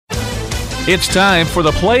It's time for the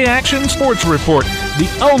PlayAction Sports Report,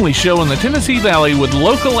 the only show in the Tennessee Valley with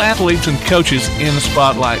local athletes and coaches in the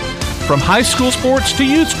spotlight. From high school sports to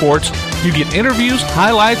youth sports, you get interviews,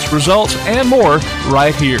 highlights, results, and more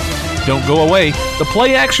right here. Don't go away. The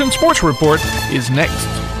PlayAction Sports Report is next.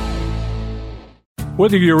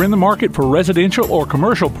 Whether you're in the market for residential or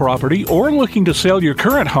commercial property or looking to sell your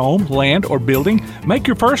current home, land, or building, make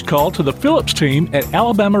your first call to the Phillips team at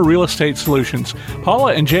Alabama Real Estate Solutions.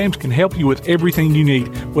 Paula and James can help you with everything you need,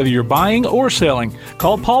 whether you're buying or selling.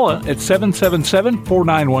 Call Paula at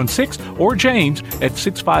 777-4916 or James at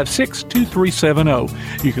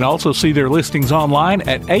 656-2370. You can also see their listings online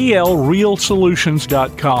at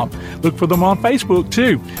alrealsolutions.com. Look for them on Facebook,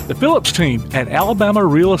 too. The Phillips team at Alabama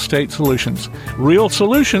Real Estate Solutions. Real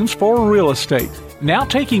solutions for real estate. Now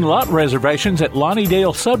taking lot reservations at Lonnie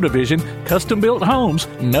Dale Subdivision, custom-built homes,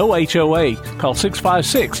 no HOA. Call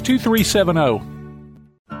 656-2370.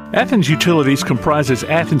 Athens Utilities comprises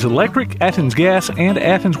Athens Electric, Athens Gas, and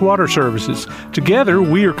Athens Water Services. Together,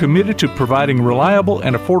 we are committed to providing reliable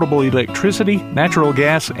and affordable electricity, natural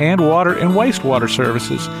gas, and water and wastewater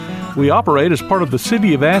services. We operate as part of the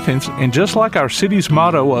City of Athens, and just like our city's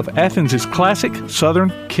motto of Athens is classic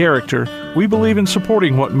Southern character, we believe in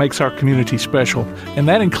supporting what makes our community special, and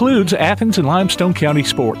that includes Athens and Limestone County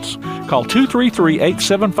sports. Call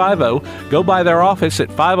 233-8750, go by their office at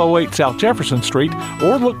 508 South Jefferson Street,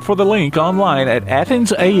 or look for the link online at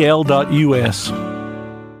athensal.us.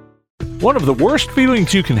 One of the worst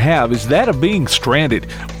feelings you can have is that of being stranded.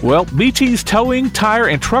 Well, BT's Towing, Tire,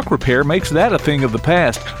 and Truck Repair makes that a thing of the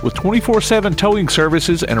past, with 24/7 towing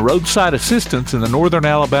services and roadside assistance in the northern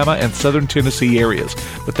Alabama and southern Tennessee areas.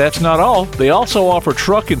 But that's not all. They also offer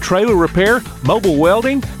truck and trailer repair, mobile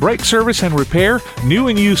welding, brake service and repair, new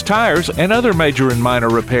and used tires, and other major and minor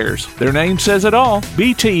repairs. Their name says it all,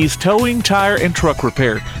 BT's Towing, Tire, and Truck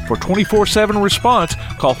Repair. For 24/7 response,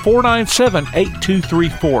 call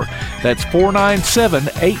 497-8234. That's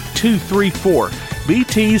 497-8234.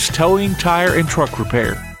 BT's Towing, Tire, and Truck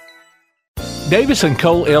Repair. Davis &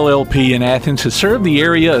 Cole LLP in Athens has served the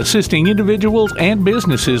area assisting individuals and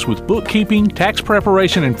businesses with bookkeeping, tax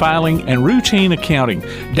preparation and filing, and routine accounting.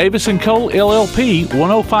 Davis & Cole LLP,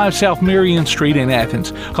 105 South Marion Street in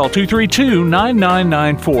Athens. Call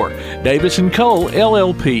 232-9994. Davis & Cole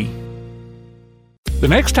LLP. The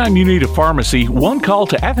next time you need a pharmacy, one call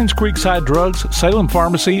to Athens Creekside Drugs, Salem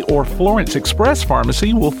Pharmacy, or Florence Express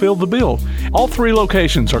Pharmacy will fill the bill. All three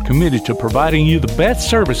locations are committed to providing you the best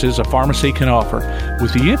services a pharmacy can offer,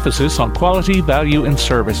 with the emphasis on quality, value, and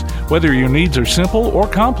service. Whether your needs are simple or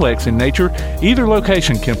complex in nature, either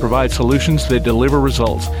location can provide solutions that deliver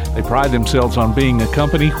results. They pride themselves on being a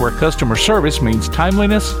company where customer service means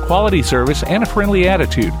timeliness, quality service, and a friendly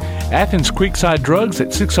attitude. Athens Creekside Drugs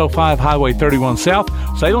at 605 Highway 31 South,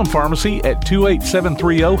 Salem Pharmacy at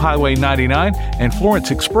 28730 Highway 99, and Florence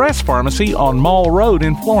Express Pharmacy on Mall Road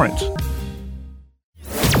in Florence.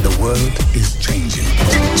 The world is changing.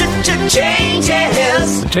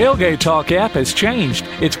 Changes. The Tailgate Talk app has changed.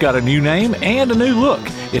 It's got a new name and a new look.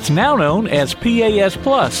 It's now known as PAS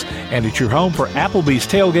Plus, and it's your home for Applebee's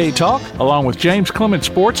Tailgate Talk, along with James Clemens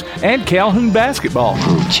Sports and Calhoun Basketball.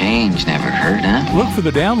 Ooh, change never hurt, huh? Look for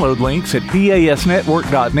the download links at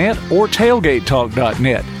PASnetwork.net or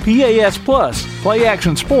TailgateTalk.net. PAS Plus, Play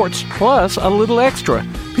Action Sports, plus a little extra.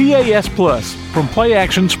 PAS Plus from Play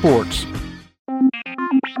Action Sports.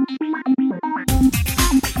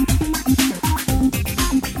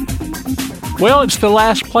 Well, it's the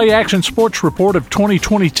last Play Action Sports Report of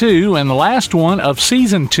 2022 and the last one of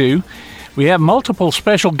Season 2. We have multiple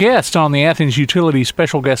special guests on the Athens Utilities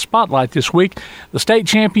Special Guest Spotlight this week. The state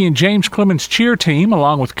champion James Clemens cheer team,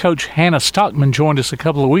 along with Coach Hannah Stockman, joined us a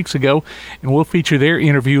couple of weeks ago, and we'll feature their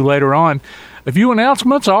interview later on. A few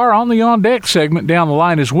announcements are on the On Deck segment down the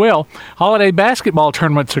line as well. Holiday basketball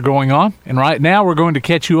tournaments are going on, and right now we're going to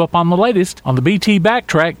catch you up on the latest on the BT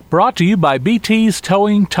Backtrack, brought to you by BT's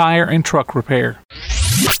Towing, Tire, and Truck Repair.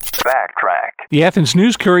 Backtrack. The Athens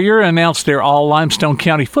News-Courier announced their all-Limestone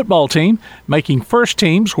County football team. Making first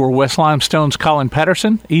teams were West Limestone's Colin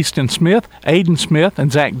Patterson, Easton Smith, Aiden Smith,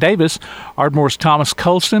 and Zach Davis, Ardmore's Thomas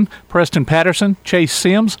Colston, Preston Patterson, Chase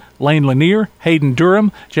Sims, Lane Lanier, Hayden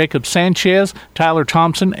Durham, Jacob Sanchez, Tyler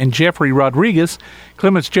Thompson, and Jeffrey Rodriguez,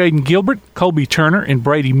 Clements Jaden Gilbert, Colby Turner, and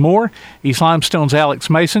Brady Moore, East Limestone's Alex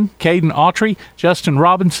Mason, Caden Autry, Justin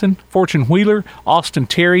Robinson, Fortune Wheeler, Austin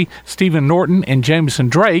Terry, Stephen Norton, and Jameson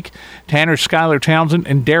Drake, Tanner Skylar Townsend,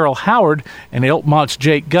 and Darrell Howard, and Elkmont's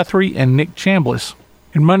Jake Guthrie and Nick Chambliss.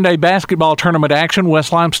 In Monday basketball tournament action,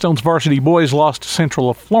 West Limestone's varsity boys lost to Central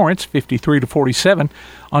of Florence 53-47.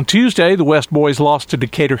 On Tuesday, the West boys lost to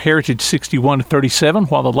Decatur Heritage 61-37,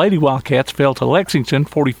 while the Lady Wildcats fell to Lexington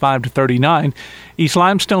 45-39. East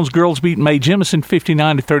Limestone's girls beat May Jemison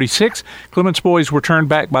 59-36. Clements boys were turned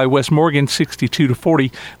back by West Morgan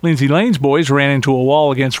 62-40. Lindsay Lane's boys ran into a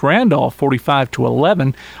wall against Randolph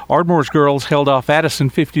 45-11. Ardmore's girls held off Addison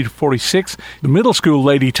 50-46. The middle school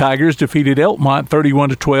Lady Tigers defeated Elkmont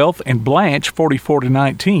 31-12 and Blanche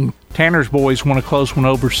 44-19. Tanner's boys won a close one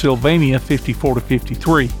over Sylvania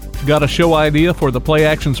 54-53. Got a show idea for the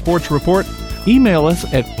PlayAction Sports Report? Email us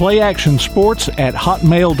at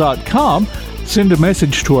playactionsports@hotmail.com, send a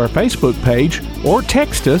message to our Facebook page, or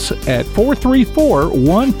text us at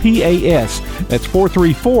 434-1PAS. That's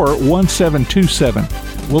 434-1727.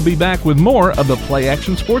 We'll be back with more of the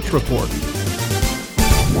PlayAction Sports Report.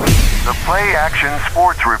 The PlayAction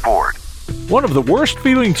Sports Report. One of the worst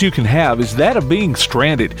feelings you can have is that of being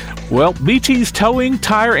stranded. Well, BT's Towing,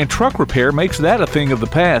 Tire, and Truck Repair makes that a thing of the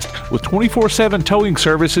past, with 24/7 towing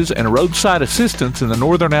services and roadside assistance in the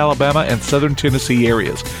northern Alabama and southern Tennessee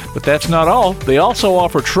areas. But that's not all. They also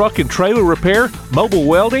offer truck and trailer repair, mobile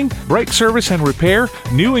welding, brake service and repair,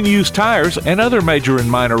 new and used tires, and other major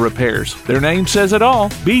and minor repairs. Their name says it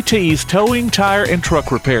all, BT's Towing, Tire, and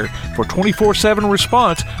Truck Repair. For 24/7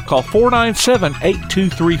 response, call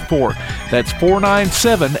 497-8234. That's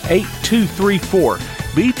 497-8234.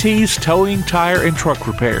 BT's Towing, Tire, and Truck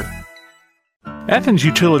Repair. Athens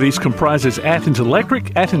Utilities comprises Athens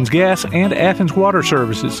Electric, Athens Gas, and Athens Water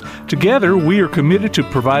Services. Together, we are committed to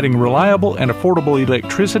providing reliable and affordable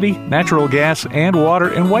electricity, natural gas, and water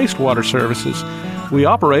and wastewater services. We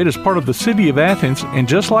operate as part of the City of Athens, and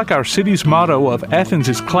just like our city's motto of Athens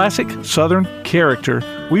is classic Southern character,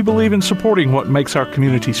 we believe in supporting what makes our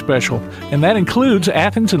community special, and that includes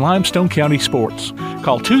Athens and Limestone County sports.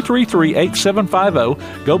 Call 233-8750,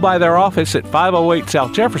 go by their office at 508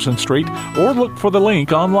 South Jefferson Street, or look for the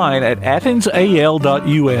link online at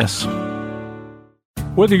athensal.us.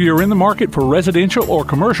 Whether you're in the market for residential or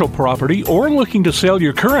commercial property or looking to sell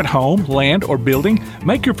your current home, land, or building,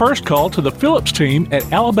 make your first call to the Phillips team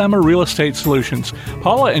at Alabama Real Estate Solutions.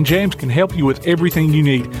 Paula and James can help you with everything you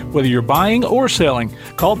need, whether you're buying or selling.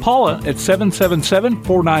 Call Paula at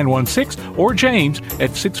 777-4916 or James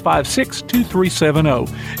at 656-2370.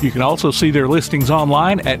 You can also see their listings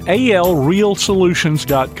online at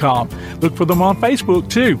alrealsolutions.com. Look for them on Facebook,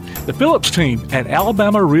 too. The Phillips team at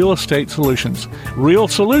Alabama Real Estate Solutions. Real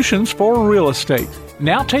solutions for real estate.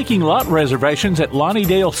 Now taking lot reservations at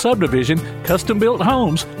Lonniedale Subdivision, custom-built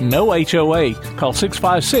homes, no HOA. Call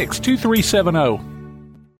 656-2370.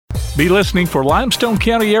 Be listening for Limestone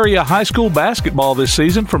County area high school basketball this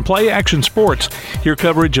season from PlayAction Sports. Hear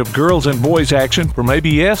coverage of girls and boys action from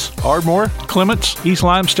ABS, Ardmore, Clements, East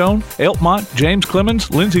Limestone, Elkmont, James Clemens,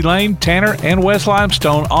 Lindsay Lane, Tanner, and West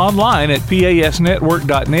Limestone online at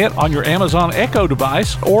PASnetwork.net on your Amazon Echo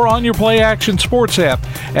device or on your PlayAction Sports app.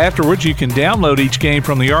 Afterwards, you can download each game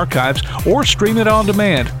from the archives or stream it on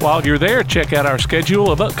demand. While you're there, check out our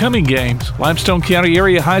schedule of upcoming games. Limestone County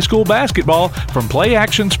area high school basketball from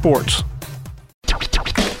PlayAction Sports.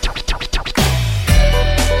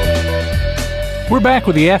 We're back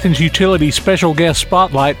with the Athens Utilities Special Guest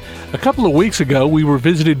Spotlight. A couple of weeks ago, we were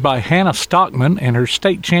visited by Hannah Stockman and her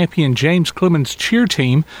state champion James Clemens cheer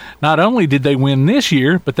team. Not only did they win this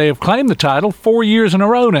year, but they have claimed the title 4 years in a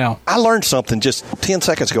row now. I learned something just 10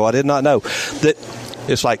 seconds ago I did not know. That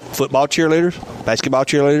it's like football cheerleaders, basketball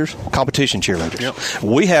cheerleaders, competition cheerleaders. Yep.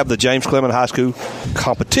 We have the James Clemens High School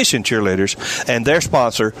competition cheerleaders, and their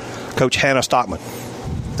sponsor, Coach Hannah Stockman.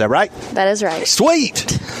 Is that right? That is right. Sweet.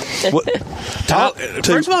 First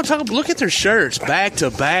of all, look at their shirts, back to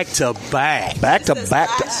back to back. Back to back.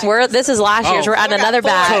 This is last year's. We're adding another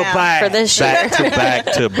bag for this year. Back to back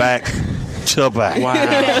to back to back. Wow.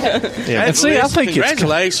 Yeah. And see, I think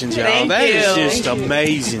congratulations, y'all. Thank That you. is just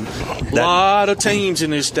amazing. A lot of teams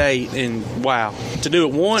in this state, and wow, to do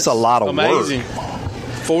it once, it's a lot of amazing. work.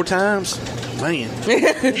 4 times. Man,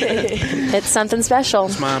 It's something special.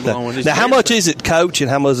 it's mind blowing. Now, how much is it, Coach,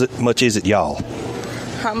 and how much is it, y'all?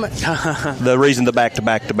 How much? The reason the back to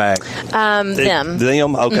back to back. Them.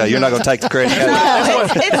 Them? Okay, you're not going to take the credit.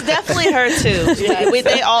 It's definitely her too.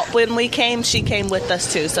 When we came, she came with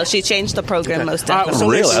us too. So she changed the program most definitely. So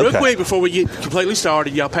Really? real Okay. quick before we get completely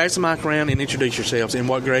started, y'all pass the mic around and introduce yourselves and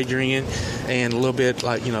what grade you're in, and a little bit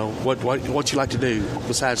like what you like to do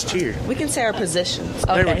besides cheer. We can say our positions.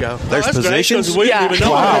 There we go. There's that's positions? Great, 'cause we didn't even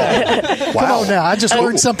know that. Wow. Come on now, I just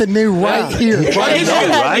learned something new right here.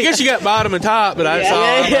 I guess you got bottom and top, but I saw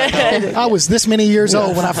I was this many years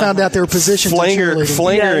old when I found out there were positions.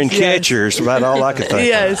 Flinger and catchers, about all I could think.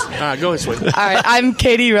 Yes. Of. All right, go ahead, sweetie. All right, I'm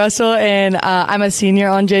Katie Russell, and I'm a senior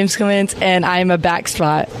on James Clemens, and I'm a back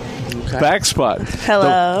spot. Okay. Back spot.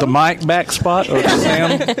 Hello. The Mike back spot or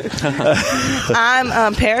Sam?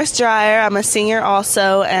 I'm Paris Dreyer. I'm a senior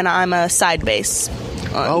also, and I'm a side base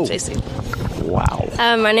on JC. Wow.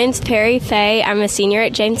 My name's Perry Faye. I'm a senior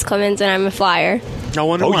at James Clemens, and I'm a flyer. No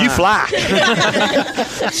wonder why. You fly.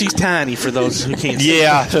 She's tiny for those who can't see.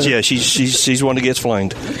 Yeah, she's one that gets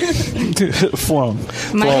flinged. Flung.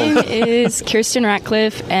 My name is Kirsten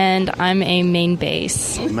Ratcliffe, and I'm a main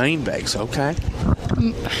base. Main base, okay.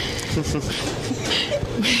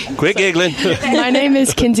 Quit giggling. My name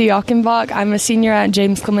is Kinsey Ockenbach. I'm a senior at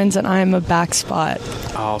James Clemens, and I'm a back spot.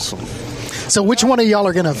 Awesome. So which one of y'all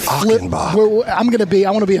are going to flip? I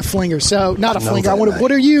want to be a flinger. So not a flinger.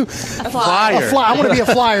 What are you? A flyer. I want to be a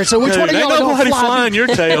flyer. So which one of y'all are going to fly? Flying your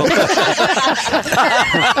tail.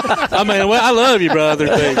 I mean, well, I love you, brother.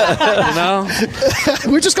 But, you know,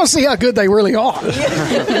 we're just going to see how good they really are.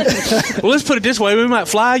 Well, let's put it this way: we might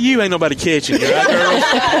fly you, ain't nobody catching you, right, girls?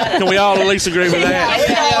 Can we all at least agree with that?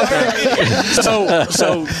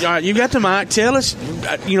 So, all right, you got the mic. Tell us,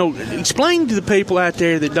 explain to the people out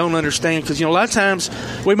there that don't understand, because a lot of times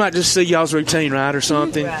we might just see y'all's routine, right, or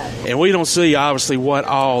something, and we don't see obviously what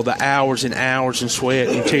all the hours and hours and sweat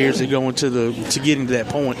and tears that go into to getting to that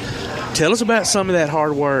point. Tell us about some of that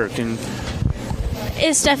hard work. And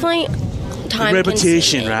it's definitely time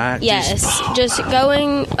repetition, consuming. right? Yes, just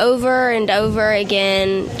going over and over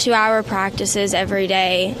again, 2-hour practices every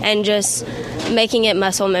day, and just making it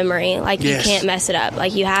muscle memory. Like, you can't mess it up.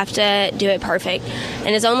 Like, you have to do it perfect.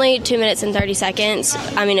 And it's only 2 minutes and 30 seconds.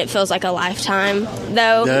 I mean, it feels like a lifetime,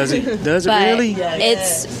 though. Does it really?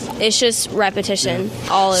 It's just repetition.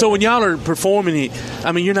 So when y'all are performing it,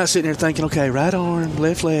 I mean, you're not sitting there thinking, okay, right arm,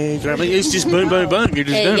 left leg. I mean, it's just boom, boom, boom. You're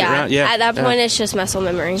just doing it, right? Yeah. At that point, it's just muscle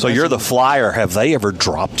memory. So you're the flyer. Have they ever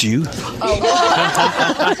dropped you? Well,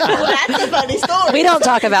 that's a funny story. We don't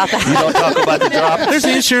talk about that. You don't talk about the drop? There's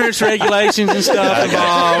insurance regulations and stuff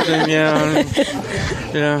involved, and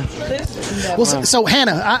yeah. Well, so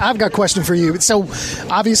Hannah, I've got a question for you. So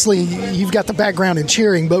obviously you've got the background in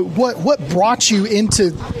cheering, but what brought you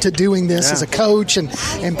into doing this as a coach and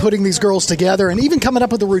putting these girls together and even coming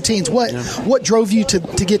up with the routines? What drove you to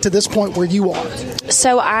get to this point where you are?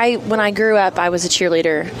 So when I grew up, I was a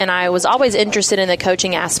cheerleader, and I was always interested in the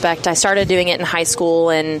coaching aspect. I started doing it in high school,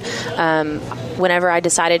 and whenever I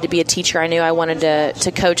decided to be a teacher, I knew I wanted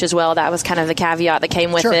to coach as well. That was kind of the caveat that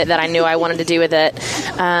came with it, that I knew I wanted to do with it.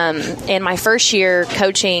 And my first year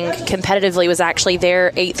coaching competitively was actually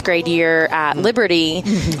their 8th grade year at Liberty,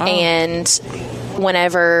 and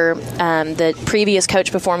whenever the previous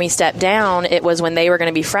coach before me stepped down, it was when they were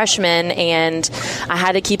going to be freshmen, and I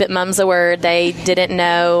had to keep it mum's the word. They didn't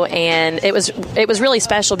know, and it was really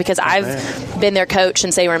special because I've been their coach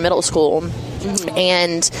since they were in middle school.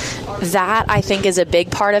 And that, I think, is a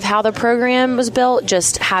big part of how the program was built,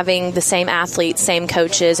 just having the same athletes, same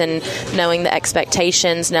coaches, and knowing the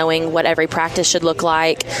expectations, knowing what every practice should look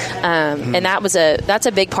like. And that's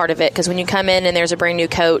a big part of it, because when you come in and there's a brand new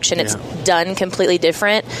coach and it's done completely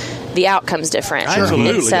different, the outcome's different.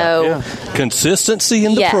 Absolutely. And so consistency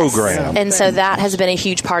in the program. And so that has been a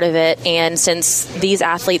huge part of it. And since these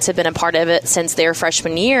athletes have been a part of it since their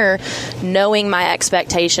freshman year, knowing my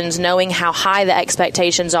expectations, knowing how high the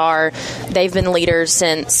expectations are, they've been leaders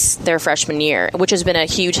since their freshman year, which has been a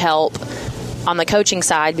huge help on the coaching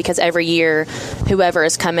side, because every year whoever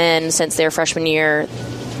has come in since their freshman year,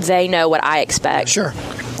 they know what I expect. Sure.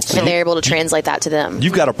 And they're able to translate that to them.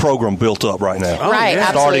 You've got a program built up right now. Right,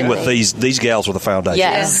 starting absolutely. with these gals with a foundation.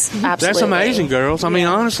 Yes, absolutely. That's amazing, girls. I mean,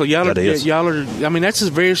 honestly, y'all are. I mean, that's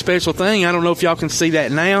a very special thing. I don't know if y'all can see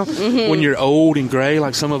that now when you're old and gray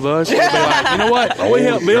like some of us. You'll be like, you know what? We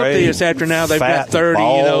helped build this after now they've got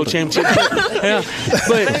 30, championships. Yeah,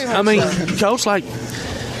 but I mean, Coach, like,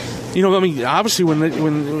 I mean, obviously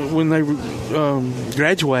when they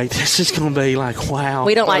graduate, it's just going to be like, wow.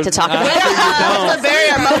 We don't like to talk about it. It's a very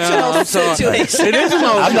emotional situation. It is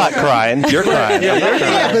emotional. I'm not crying. You're crying. You're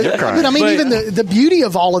crying. But I mean, even the beauty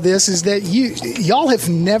of all of this is that y'all have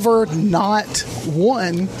never not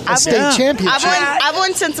won a state championship. I've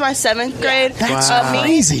won since my 7th grade. That's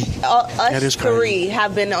crazy. Us 3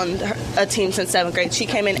 have been on a team since 7th grade. She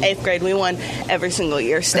came in 8th grade. We won every single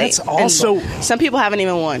year state. That's awesome. And some people haven't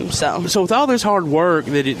even won. So with all this hard work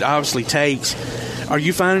that it obviously takes, are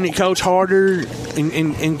you finding it, Coach, harder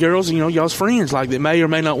and girls, y'all's friends like that may or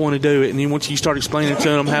may not want to do it. And then once you start explaining to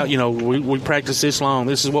them how, we practice this long,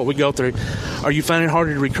 this is what we go through. Are you finding it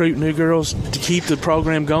harder to recruit new girls to keep the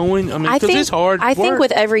program going? I mean, because it's hard. I think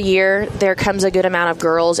with every year there comes a good amount of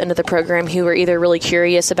girls into the program who are either really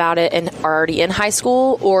curious about it and are already in high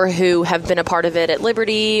school, or who have been a part of it at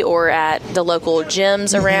Liberty or at the local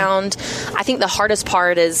gyms around. I think the hardest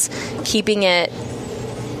part is keeping it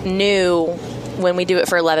new when we do it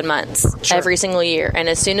for 11 months every single year. And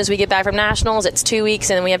as soon as we get back from nationals, it's 2 weeks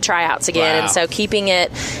and then we have tryouts again. Wow. And so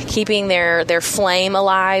keeping their flame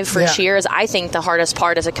alive for cheer is, I think, the hardest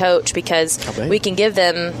part as a coach, because we can give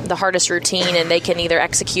them the hardest routine and they can either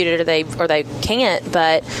execute it or they can't,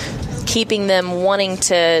 but keeping them wanting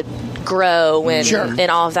to grow and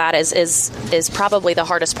all of that is probably the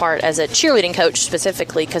hardest part as a cheerleading coach,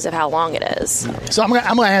 specifically because of how long it is. So I'm going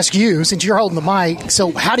to ask you, since you're holding the mic,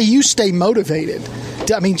 so how do you stay motivated?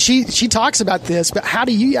 I mean, she talks about this, but how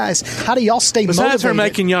do y'all stay motivated? Besides her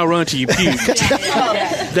making y'all run to you puke.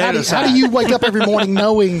 How do you wake up every morning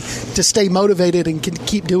knowing to stay motivated and can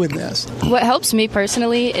keep doing this? What helps me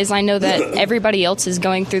personally is I know that everybody else is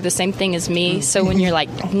going through the same thing as me. So when you're like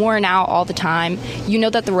worn out all the time, you know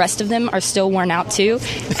that the rest of them are still worn out too.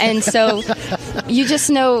 And so you just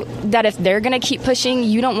know that if they're going to keep pushing,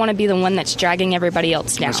 you don't want to be the one that's dragging everybody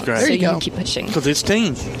else down. That's great. So you you go. can keep pushing. Because it's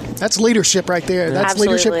team. That's leadership right there. That's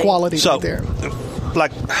Absolutely. leadership quality right there.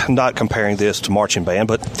 Like, not comparing this to marching band,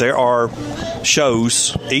 but there are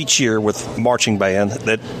shows each year with marching band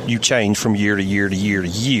that you change from year to year to year to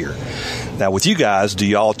year. Now, with you guys, do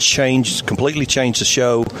y'all completely change the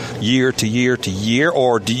show year to year to year,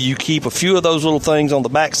 or do you keep a few of those little things on the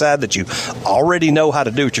backside that you already know how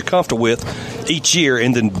to do, what you're comfortable with each year,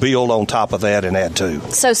 and then build on top of that and add to?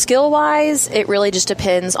 So skill-wise, it really just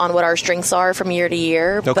depends on what our strengths are from year to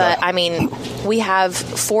year. Okay. But, I mean, we have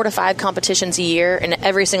 4 to 5 competitions a year, and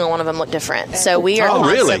every single one of them look different. So we are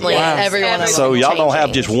constantly every one of them. So y'all don't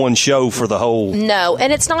have just one show for the whole... No,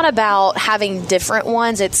 and it's not about having different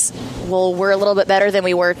ones. It's, well, we're a little bit better than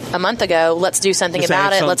we were a month ago. Let's do something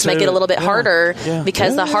about it. Let's make it a little bit harder,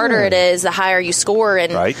 because the harder it is, the higher you score.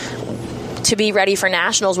 And to be ready for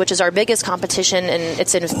nationals, which is our biggest competition, and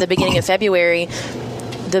it's in the beginning of February,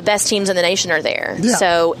 the best teams in the nation are there. Yeah.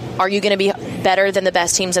 So are you going to be better than the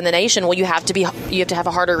best teams in the nation? Well, you have to have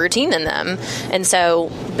a harder routine than them. And so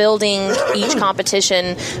building each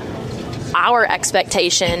competition, our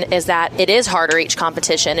expectation is that it is harder each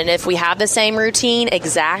competition. And if we have the same routine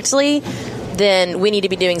exactly, then we need to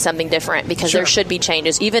be doing something different, because there should be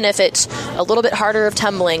changes. Even if it's a little bit harder of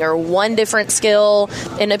tumbling or one different skill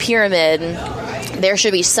in a pyramid, there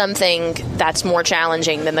should be something that's more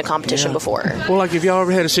challenging than the competition before. Well, like if y'all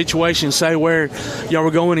ever had a situation, say, where y'all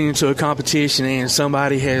were going into a competition and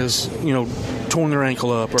somebody has, torn their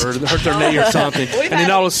ankle up or hurt their knee or something, and then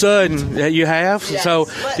all of a sudden you have. Yes. So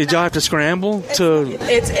did y'all have to scramble to?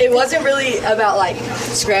 It wasn't really about like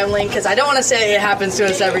scrambling, because I don't want to say it happens to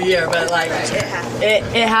us every year, but like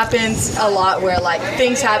it happens a lot where like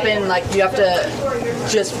things happen, like you have to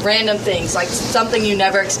just random things, like something you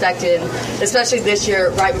never expected. Especially this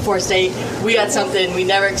year, right before state, we had something we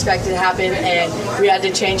never expected to happen, and we had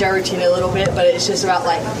to change our routine a little bit. But it's just about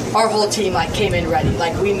like our whole team like came in ready.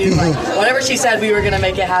 Like we knew like whatever she said, we were going to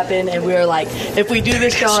make it happen, and we were like, if we do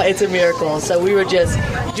this, y'all, it's a miracle. So we were just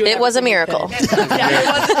doing it. Was a miracle.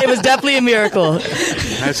 It was definitely a miracle.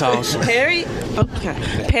 That's awesome.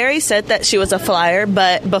 Perry said that she was a flyer,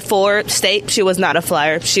 but before state, she was not a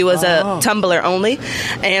flyer. She was a tumbler only,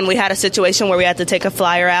 and we had a situation where we had to take a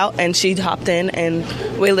flyer out, and she hopped in, and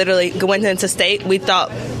we literally went into state. We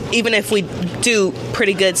thought, even if we do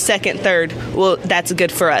pretty good second, third, well, that's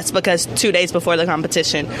good for us, because 2 days before the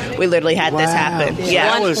competition, we literally had this happen.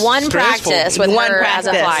 Yeah, one practice with her as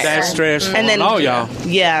a flyer. That's stressful. And then, y'all.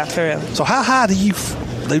 Yeah, for real. So how high do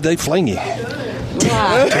they fling you?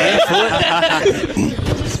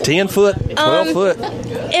 10 foot, 12 foot.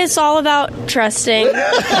 It's all about trusting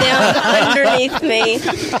them underneath me,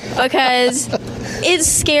 because it's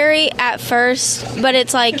scary at first, but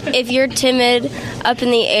it's like if you're timid up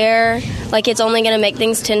in the air, like it's only going to make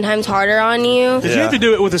things 10 times harder on you. You have to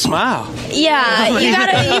do it with a smile. Yeah, you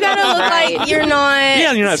gotta look like you're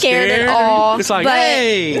not scared at all. It's like,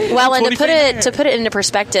 hey. Well, and to put it into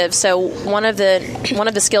perspective, so one of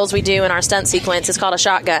the skills we do in our stunt sequence is called a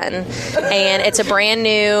shotgun, and it's a brand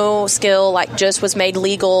new skill, like just was made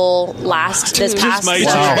legal this past summer.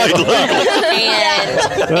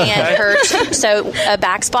 So a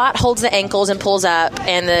back spot holds the ankles and pulls up,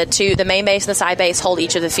 and the main base and the side base hold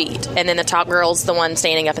each of the feet, and then the top girl's the one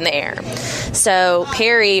standing up in the air. So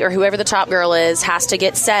Perry, or whoever the top girl is, has to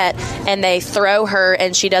get set, and they throw her,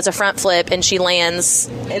 and she does a front flip, and she lands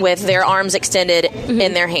with their arms extended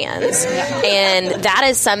in their hands. And that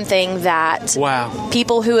is something that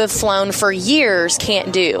people who have flown for years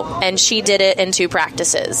can't do. And she did it in 2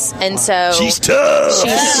 practices. And so she's tough.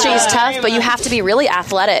 She's tough, but you have to be really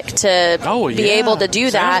athletic to be able to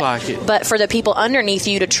do that. Like but for the people underneath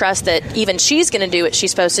you to trust that even she's going to do what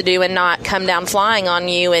she's supposed to do and not come down flying on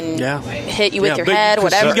you and hit you with your head,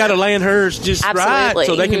 whatever. She's got to land hers just right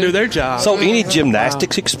so they can do their job. So any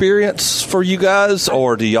gymnastics experience for you guys,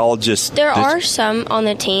 or do y'all just... There are some on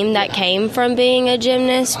the team that came from being a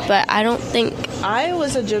gymnast, but I don't think... I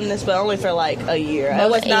was a gymnast, but only for like a year. It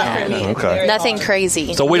was not for me. Okay. Nothing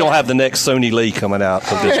crazy. So we don't have the next Sony Lee coming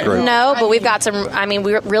out of this group. No, but we've got some,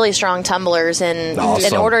 we're really strong tumblers, and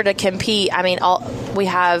in order to compete, we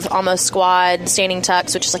have almost squad standing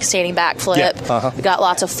tucks, which is like a standing back flip. Yeah. We've got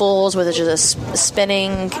lots of fulls, which is a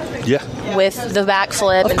spinning with the back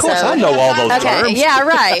flip. Of course, I know all those terms. Yeah,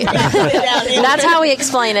 right. That's how we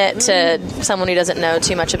explain it to someone who doesn't know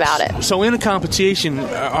too much about it. So in a competition,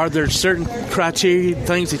 are there certain criteria,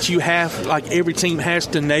 things that you have, like every team has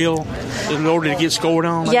to nail in order to get scored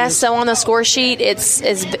on? Yes, so on the score sheet, it's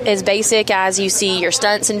as basic as you see your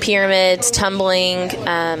stunts and pyramids, tumbling,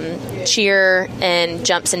 cheer, and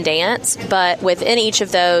jumps and dance. But within each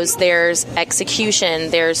of those, there's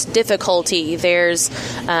execution, there's difficulty, there's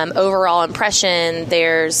overall impression,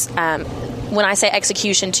 there's... when I say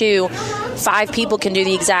execution too, 5 people can do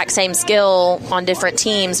the exact same skill on different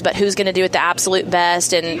teams, but who's going to do it the absolute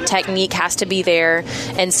best, and technique has to be there.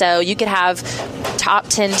 And so you could have top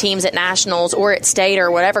 10 teams at nationals or at state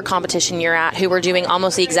or whatever competition you're at who are doing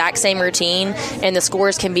almost the exact same routine, and the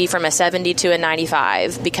scores can be from a 70 to a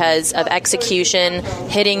 95 because of execution,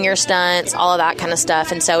 hitting your stunts, all of that kind of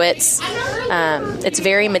stuff. And so it's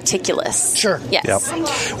very meticulous. Sure. Yes. Yep.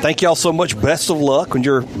 Thank y'all so much. Best of luck when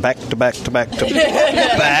you're back to back.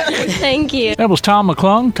 Thank you. That was Tom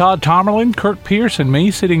McClung, Todd Tomerlin, Kirk Pierce, and me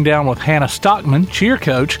sitting down with Hannah Stockman, cheer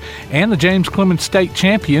coach, and the James Clemens state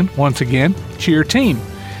champion, once again, cheer team.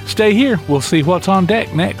 Stay here. We'll see what's on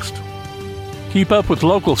deck next. Keep up with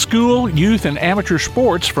local school, youth, and amateur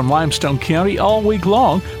sports from Limestone County all week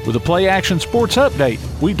long with a PlayAction Sports Update.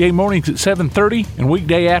 Weekday mornings at 7:30 and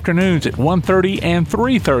weekday afternoons at 1:30 and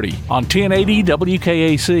 3:30 on 1080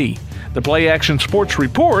 WKAC. The PlayAction Sports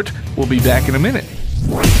Report will be back in a minute.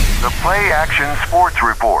 The PlayAction Sports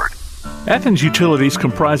Report. Athens Utilities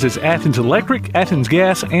comprises Athens Electric, Athens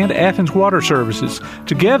Gas, and Athens Water Services.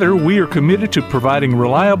 Together, we are committed to providing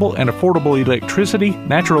reliable and affordable electricity,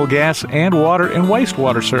 natural gas, and water and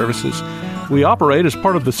wastewater services. We operate as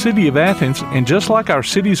part of the City of Athens, and just like our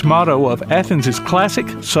city's motto of Athens is classic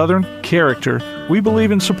Southern character, we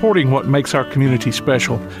believe in supporting what makes our community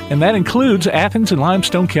special, and that includes Athens and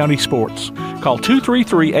Limestone County sports. Call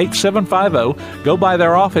 233-8750, go by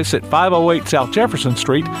their office at 508 South Jefferson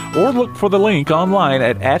Street, or look for the link online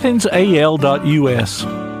at athensal.us.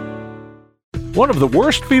 One of the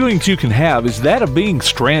worst feelings you can have is that of being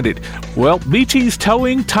stranded. Well, BT's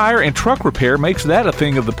Towing, Tire, and Truck Repair makes that a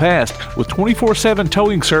thing of the past, with 24/7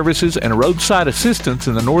 towing services and roadside assistance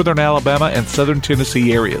in the northern Alabama and southern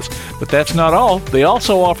Tennessee areas. But that's not all. They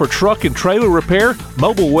also offer truck and trailer repair,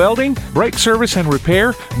 mobile welding, brake service and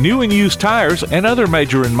repair, new and used tires, and other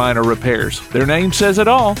major and minor repairs. Their name says it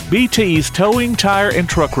all, BT's Towing, Tire, and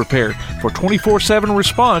Truck Repair. For 24/7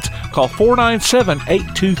 response, call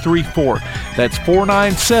 497-8234. That's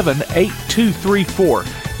 497-8234.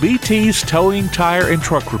 BT's Towing, Tire, and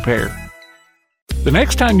Truck Repair. The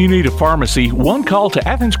next time you need a pharmacy, one call to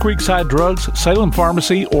Athens Creekside Drugs, Salem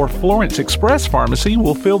Pharmacy, or Florence Express Pharmacy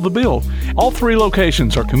will fill the bill. All 3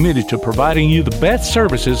 locations are committed to providing you the best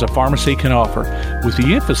services a pharmacy can offer, with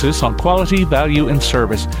the emphasis on quality, value, and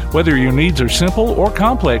service. Whether your needs are simple or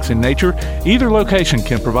complex in nature, either location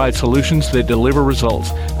can provide solutions that deliver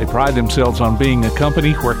results. They pride themselves on being a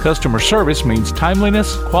company where customer service means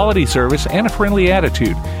timeliness, quality service, and a friendly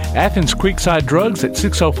attitude. Athens Creekside Drugs at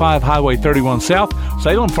 605 Highway 31 South,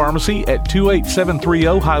 Salem Pharmacy at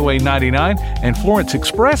 28730 Highway 99, and Florence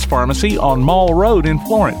Express Pharmacy on Mall Road in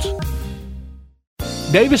Florence.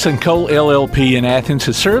 Davis & Cole LLP in Athens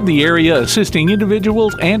has served the area assisting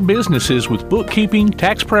individuals and businesses with bookkeeping,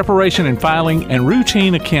 tax preparation and filing, and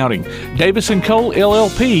routine accounting. Davis & Cole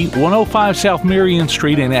LLP, 105 South Marion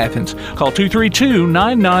Street in Athens. Call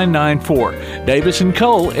 232-9994. Davis &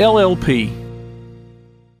 Cole LLP.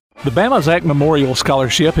 The Bama Zach Memorial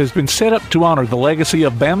Scholarship has been set up to honor the legacy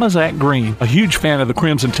of Bama Zach Green, a huge fan of the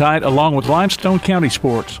Crimson Tide, along with Limestone County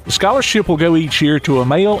sports. The scholarship will go each year to a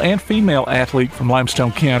male and female athlete from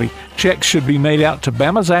Limestone County. Checks should be made out to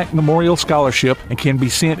Bama Zach Memorial Scholarship and can be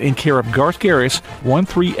sent in care of Garth Garris,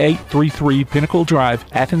 13833 Pinnacle Drive,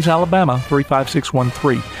 Athens, Alabama,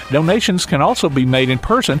 35613. Donations can also be made in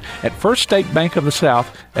person at First State Bank of the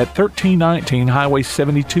South at 1319 Highway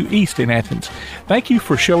 72 East in Athens. Thank you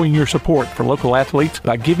for showing your support for local athletes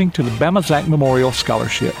by giving to the Bama Zach Memorial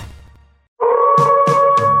Scholarship.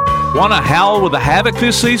 Want to howl with the Havoc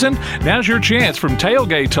this season? Now's your chance from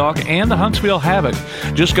Tailgate Talk and the Huntsville Havoc.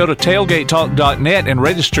 Just go to tailgatetalk.net and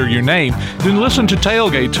register your name. Then listen to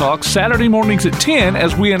Tailgate Talk Saturday mornings at 10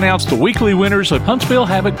 as we announce the weekly winners of Huntsville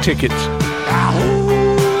Havoc tickets.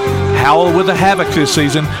 Howl with the Havoc this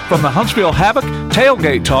season from the Huntsville Havoc,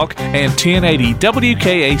 Tailgate Talk, and 1080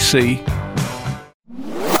 WKAC.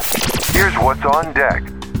 Here's what's on deck.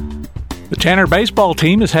 The Tanner baseball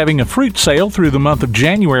team is having a fruit sale through the month of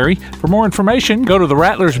January. For more information, go to the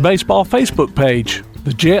Rattlers Baseball Facebook page.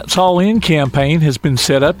 The Jets All In campaign has been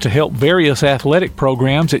set up to help various athletic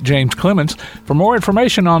programs at James Clemens. For more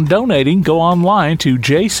information on donating, go online to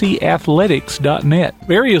jcathletics.net.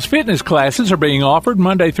 Various fitness classes are being offered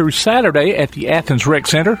Monday through Saturday at the Athens Rec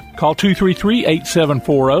Center. Call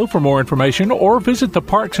 233-8740 for more information or visit the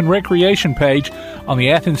Parks and Recreation page on the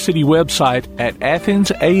Athens City website at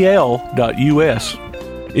athensal.us.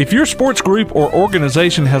 If your sports group or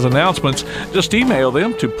organization has announcements, just email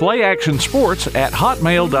them to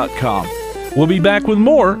playactionsports@hotmail.com. We'll be back with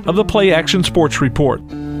more of the Play Action Sports Report.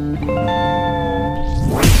 The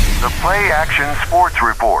Play Action Sports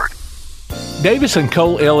Report. Davis &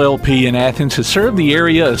 Cole LLP in Athens has served the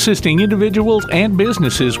area assisting individuals and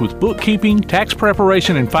businesses with bookkeeping, tax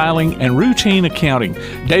preparation and filing, and routine accounting.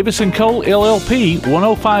 Davis & Cole LLP,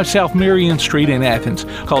 105 South Marion Street in Athens.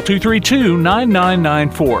 Call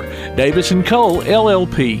 232-9994. Davis & Cole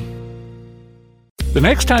LLP. The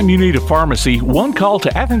next time you need a pharmacy, one call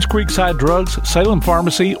to Athens Creekside Drugs, Salem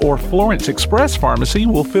Pharmacy, or Florence Express Pharmacy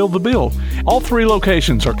will fill the bill. All three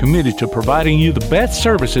locations are committed to providing you the best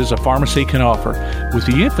services a pharmacy can offer, with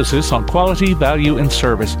the emphasis on quality, value, and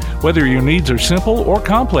service. Whether your needs are simple or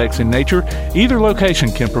complex in nature, either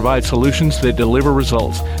location can provide solutions that deliver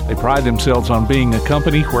results. They pride themselves on being a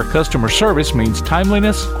company where customer service means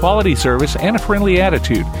timeliness, quality service, and a friendly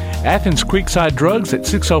attitude. Athens Creekside Drugs at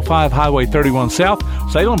 605 Highway 31 South,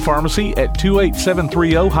 Salem Pharmacy at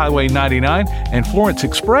 28730 Highway 99, and Florence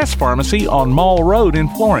Express Pharmacy on Mall Road in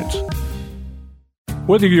Florence.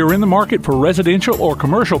 Whether you're in the market for residential or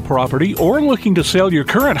commercial property or looking to sell your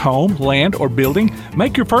current home, land, or building,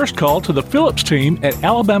 make your first call to the Phillips team at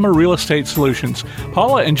Alabama Real Estate Solutions.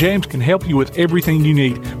 Paula and James can help you with everything you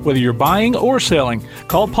need, whether you're buying or selling.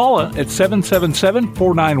 Call Paula at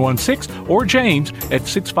 777-4916 or James at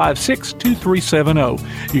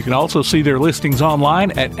 656-2370. You can also see their listings online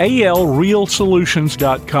at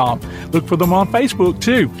alrealsolutions.com. Look for them on Facebook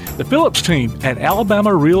too. The Phillips team at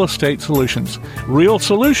Alabama Real Estate Solutions. Real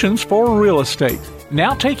solutions for real estate.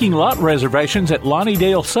 Now taking lot reservations at Lonnie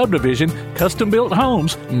Dale Subdivision, custom-built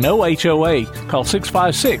homes, no HOA. Call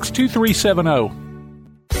 656-2370.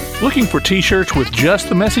 Looking for t-shirts with just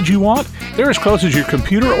the message you want? They're as close as your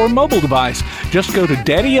computer or mobile device. Just go to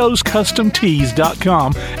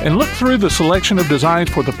daddyoscustomtees.com and look through the selection of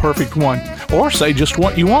designs for the perfect one. Or say just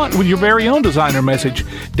what you want with your very own designer message.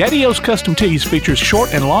 Daddy O's Custom Tees features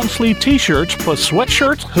short and long sleeve t-shirts plus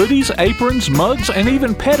sweatshirts, hoodies, aprons, mugs, and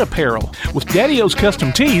even pet apparel. With Daddy O's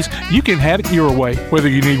Custom Tees, you can have it your way, whether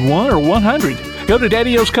you need 1 or 100. Go to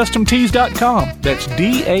daddyoscustomtees.com. That's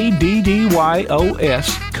DADDYOS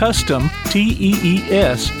Custom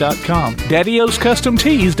TEES.com.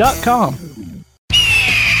 daddyoscustomtees.com.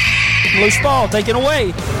 Loose ball taken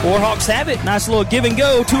away. Warhawks have it. Nice little give and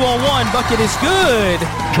go. 2-on-1. Bucket is good.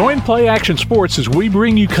 Join Play Action Sports as we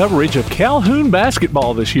bring you coverage of Calhoun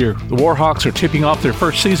basketball this year. The Warhawks are tipping off their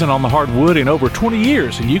first season on the hardwood in over 20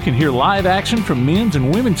 years, and you can hear live action from men's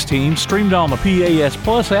and women's teams streamed on the PAS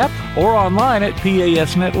Plus app or online at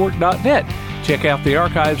pasnetwork.net. Check out the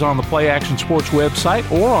archives on the Play Action Sports website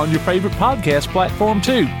or on your favorite podcast platform,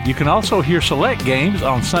 too. You can also hear select games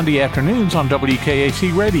on Sunday afternoons on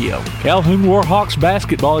WKAC Radio. Calhoun Warhawks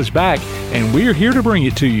basketball is back, and we're here to bring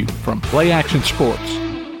it to you from Play Action Sports.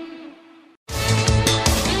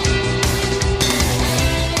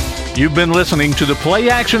 You've been listening to the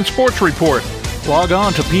Play Action Sports Report. Log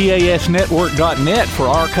on to pasnetwork.net for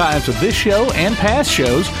archives of this show and past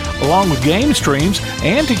shows, along with game streams,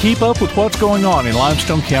 and to keep up with what's going on in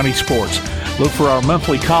Limestone County sports. Look for our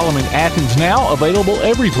monthly column in Athens Now, available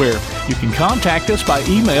everywhere. You can contact us by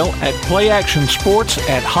email at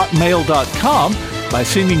playactionsports@hotmail.com, by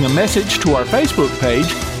sending a message to our Facebook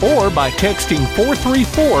page, or by texting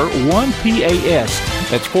 434-1PAS.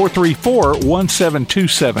 That's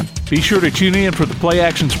 434-1727. Be sure to tune in for the Play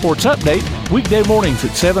Action Sports Update weekday mornings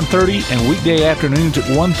at 7:30 and weekday afternoons at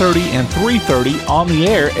 1:30 and 3:30 on the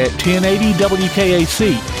air at 1080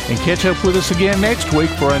 WKAC. And catch up with us again next week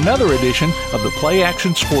for another edition of the Play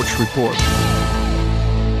Action Sports Report.